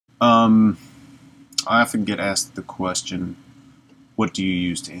I often get asked the question, what do you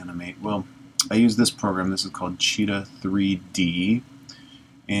use to animate? Well, I use this program. This is called Cheetah 3D.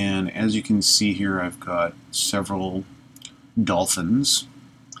 And as you can see here, I've got several dolphins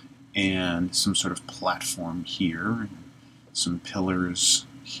and some sort of platform here, some pillars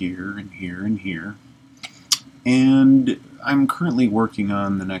here and here and here. And I'm currently working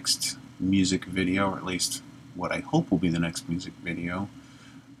on the next music video, or at least what I hope will be the next music video.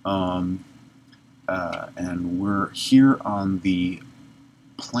 And we're here on the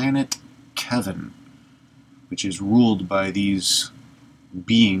planet Kevin, which is ruled by these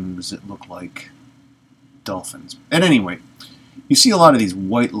beings that look like dolphins. At any rate, you see a lot of these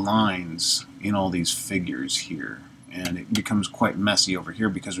white lines in all these figures here, and it becomes quite messy over here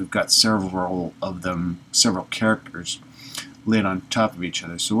because we've got several of them, several characters laid on top of each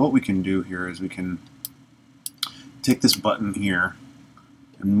other. So what we can do here is we can take this button here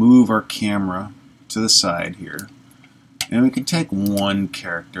and move our camera to the side here, and we can take one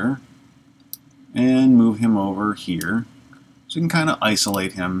character and move him over here so we can kind of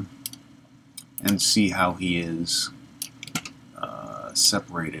isolate him and see how he is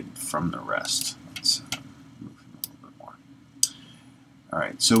separated from the rest. Let's move him a little bit more.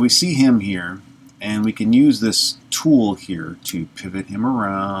 Alright, so we see him here, and we can use this tool here to pivot him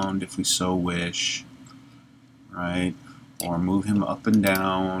around if we so wish, right? Or move him up and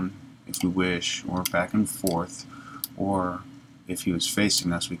down if we wish, or back and forth, or if he was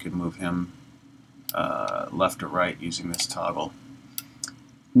facing us we could move him left or right using this toggle.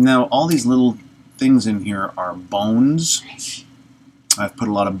 Now all these little things in here are bones. I've put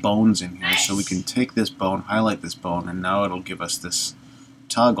a lot of bones in here, so we can take this bone, highlight this bone, and now it'll give us this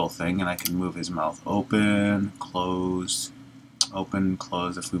toggle thing, and I can move his mouth open, closed, open,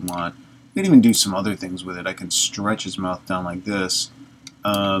 closed if we want. We can even do some other things with it. I can stretch his mouth down like this.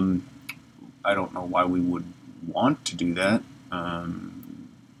 I don't know why we would want to do that.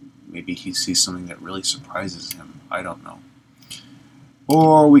 Maybe he sees something that really surprises him. I don't know.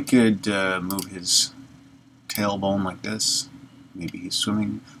 Or we could move his tailbone like this. Maybe he's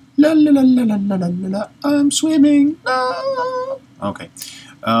swimming. La la la la la la la la. I'm swimming. La. Okay.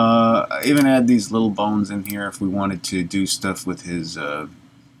 Even add these little bones in here if we wanted to do stuff with his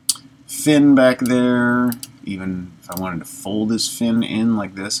fin back there. Even if I wanted to fold his fin in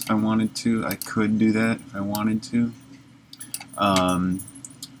like this, if I wanted to, I could do that if I wanted to.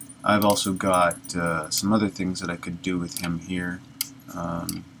 I've also got some other things that I could do with him here.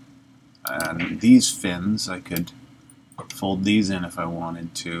 And these fins, I could fold these in if I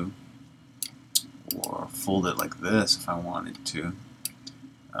wanted to, or fold it like this if I wanted to.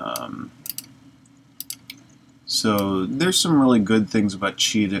 So there's some really good things about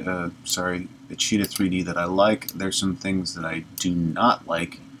Cheetah, the Cheetah 3D that I like. There's some things that I do not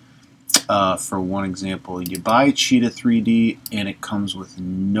like. For one example, you buy Cheetah 3D and it comes with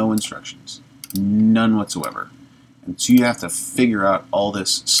no instructions, none whatsoever. And so you have to figure out all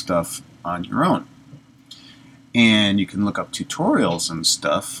this stuff on your own. And you can look up tutorials and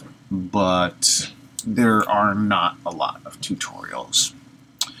stuff, but there are not a lot of tutorials.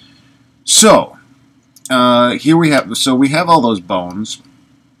 So here we have, we have all those bones,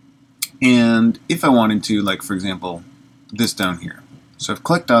 and if I wanted to, like for example, this down here. So I've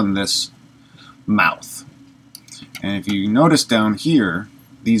clicked on this mouth, and if you notice down here,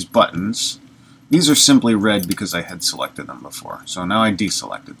 these buttons, these are simply red because I had selected them before. So now I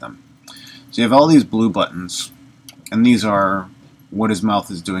deselected them. So you have all these blue buttons, and these are what his mouth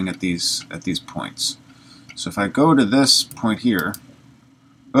is doing at these points. So if I go to this point here,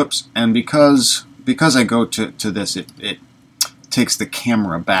 oops, and because I go to this, it takes the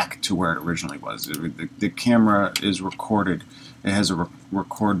camera back to where it originally was. The camera is recorded. It has a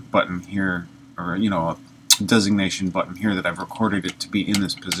record button here, or a designation button here that I've recorded it to be in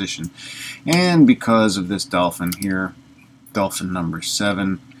this position. And because of this dolphin here, dolphin number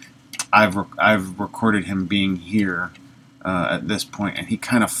 7, I've recorded him being here at this point, and he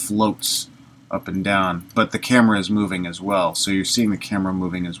kind of floats up and down, but the camera is moving as well, so you're seeing the camera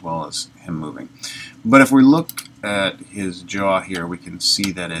moving as well as him moving. But if we look at his jaw here, we can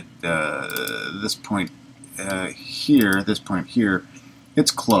see that at this point here,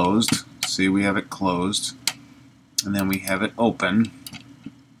 it's closed. See, we have it closed, and then we have it open,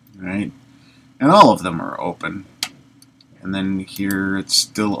 right? And all of them are open. And then here it's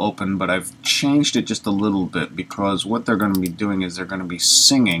still open, but I've changed it just a little bit because what they're going to be doing is they're going to be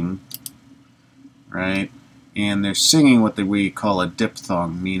singing, right? And they're singing what we call a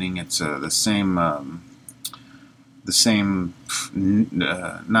diphthong, meaning it's the same,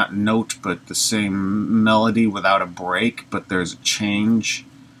 not note, but the same melody without a break, but there's a change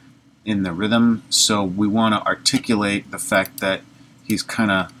in the rhythm, so we want to articulate the fact that he's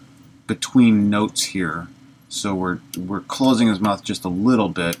kind of between notes here. So we're closing his mouth just a little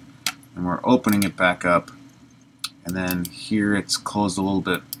bit, and we're opening it back up, and then here it's closed a little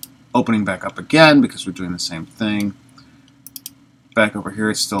bit, opening back up again because we're doing the same thing. Back over here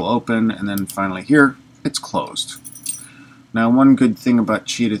it's still open, and then finally here it's closed. Now, one good thing about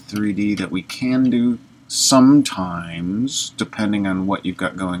Cheetah 3D that we can do sometimes, depending on what you've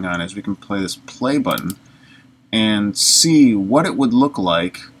got going on, is we can play this play button and see what it would look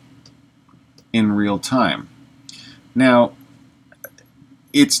like in real time. Now,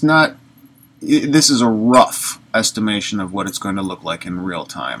 this is a rough estimation of what it's going to look like in real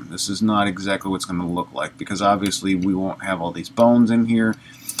time. This is not exactly what it's going to look like, because obviously we won't have all these bones in here,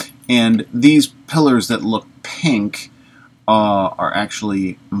 and these pillars that look pink are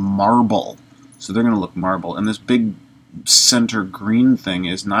actually marble. So they're going to look marble. And this big center green thing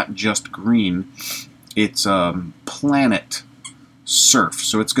is not just green, it's planet surf.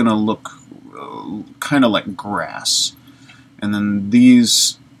 So it's going to look kind of like grass. And then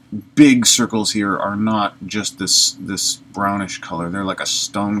these big circles here are not just this brownish color, they're like a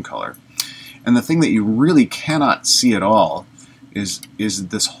stone color. And the thing that you really cannot see at all is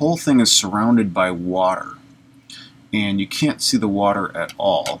this whole thing is surrounded by water. And you can't see the water at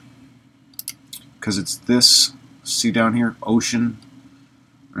all because it's this, see down here, ocean,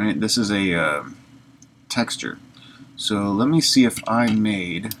 right? This is a texture. So let me see if I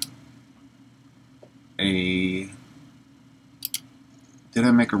made did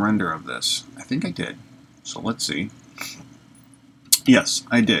I make a render of this? I think I did. So let's see. Yes,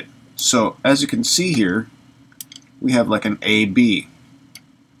 I did. So as you can see here, we have like an AB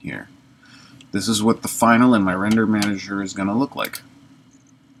here. This is what the final in my render manager is going to look like.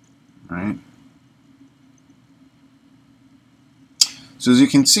 Right? So as you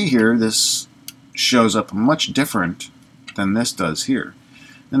can see here, this shows up much different than this does here.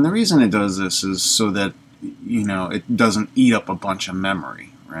 And the reason it does this is so that, you know, it doesn't eat up a bunch of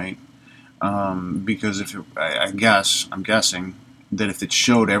memory, right? Because if I'm guessing that if it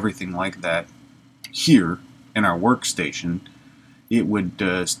showed everything like that here in our workstation, it would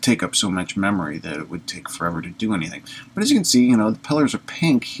take up so much memory that it would take forever to do anything. But as you can see, you know, the pillars are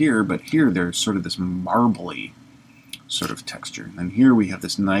pink here, but here there's sort of this marbly sort of texture. And here we have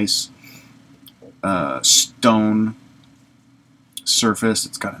this nice stone surface.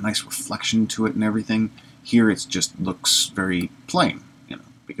 It's got a nice reflection to it and everything. Here it just looks very plain, you know,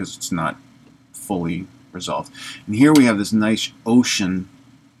 because it's not fully resolved. And here we have this nice ocean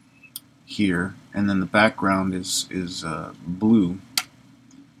here, and then the background is blue.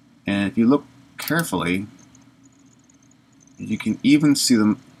 And if you look carefully, you can even see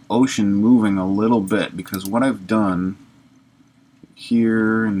the ocean moving a little bit, because what I've done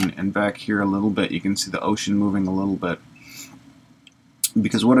here and back here a little bit, you can see the ocean moving a little bit,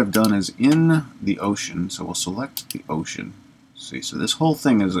 because what I've done is in the ocean, so we'll select the ocean. See, so this whole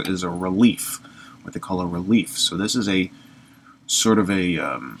thing is a relief, what they call a relief. So this is a sort of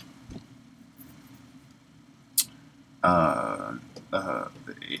a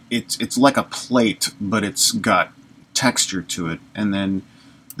it's like a plate, but it's got texture to it. And then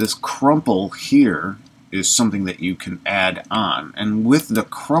this crumple here is something that you can add on. And with the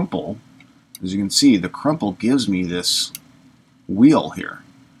crumple, as you can see, the crumple gives me this wheel here.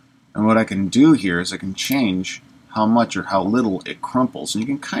 And what I can do here is I can change how much or how little it crumples. And you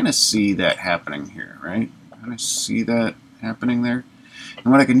can kind of see that happening here, right? Kind of see that happening there.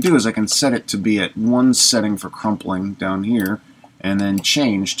 And what I can do is I can set it to be at one setting for crumpling down here, and then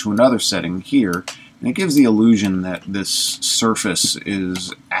change to another setting here. And it gives the illusion that this surface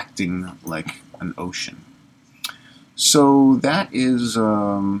is acting like an ocean. So that is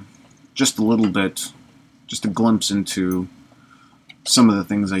just a little bit, just a glimpse into some of the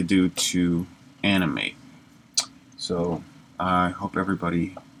things I do to animate. So I hope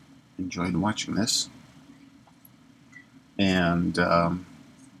everybody enjoyed watching this. And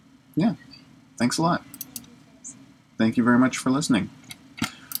yeah, thanks a lot. Thank you very much for listening.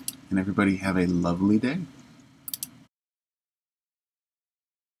 And everybody have a lovely day.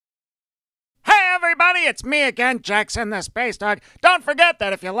 Hey everybody, it's me again, Jackson the Space Dog. Don't forget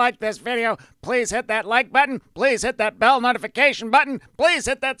that if you like this video, please hit that like button, please hit that bell notification button, please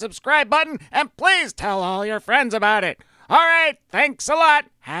hit that subscribe button, and please tell all your friends about it. Alright, thanks a lot.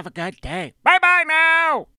 Have a good day. Bye-bye now!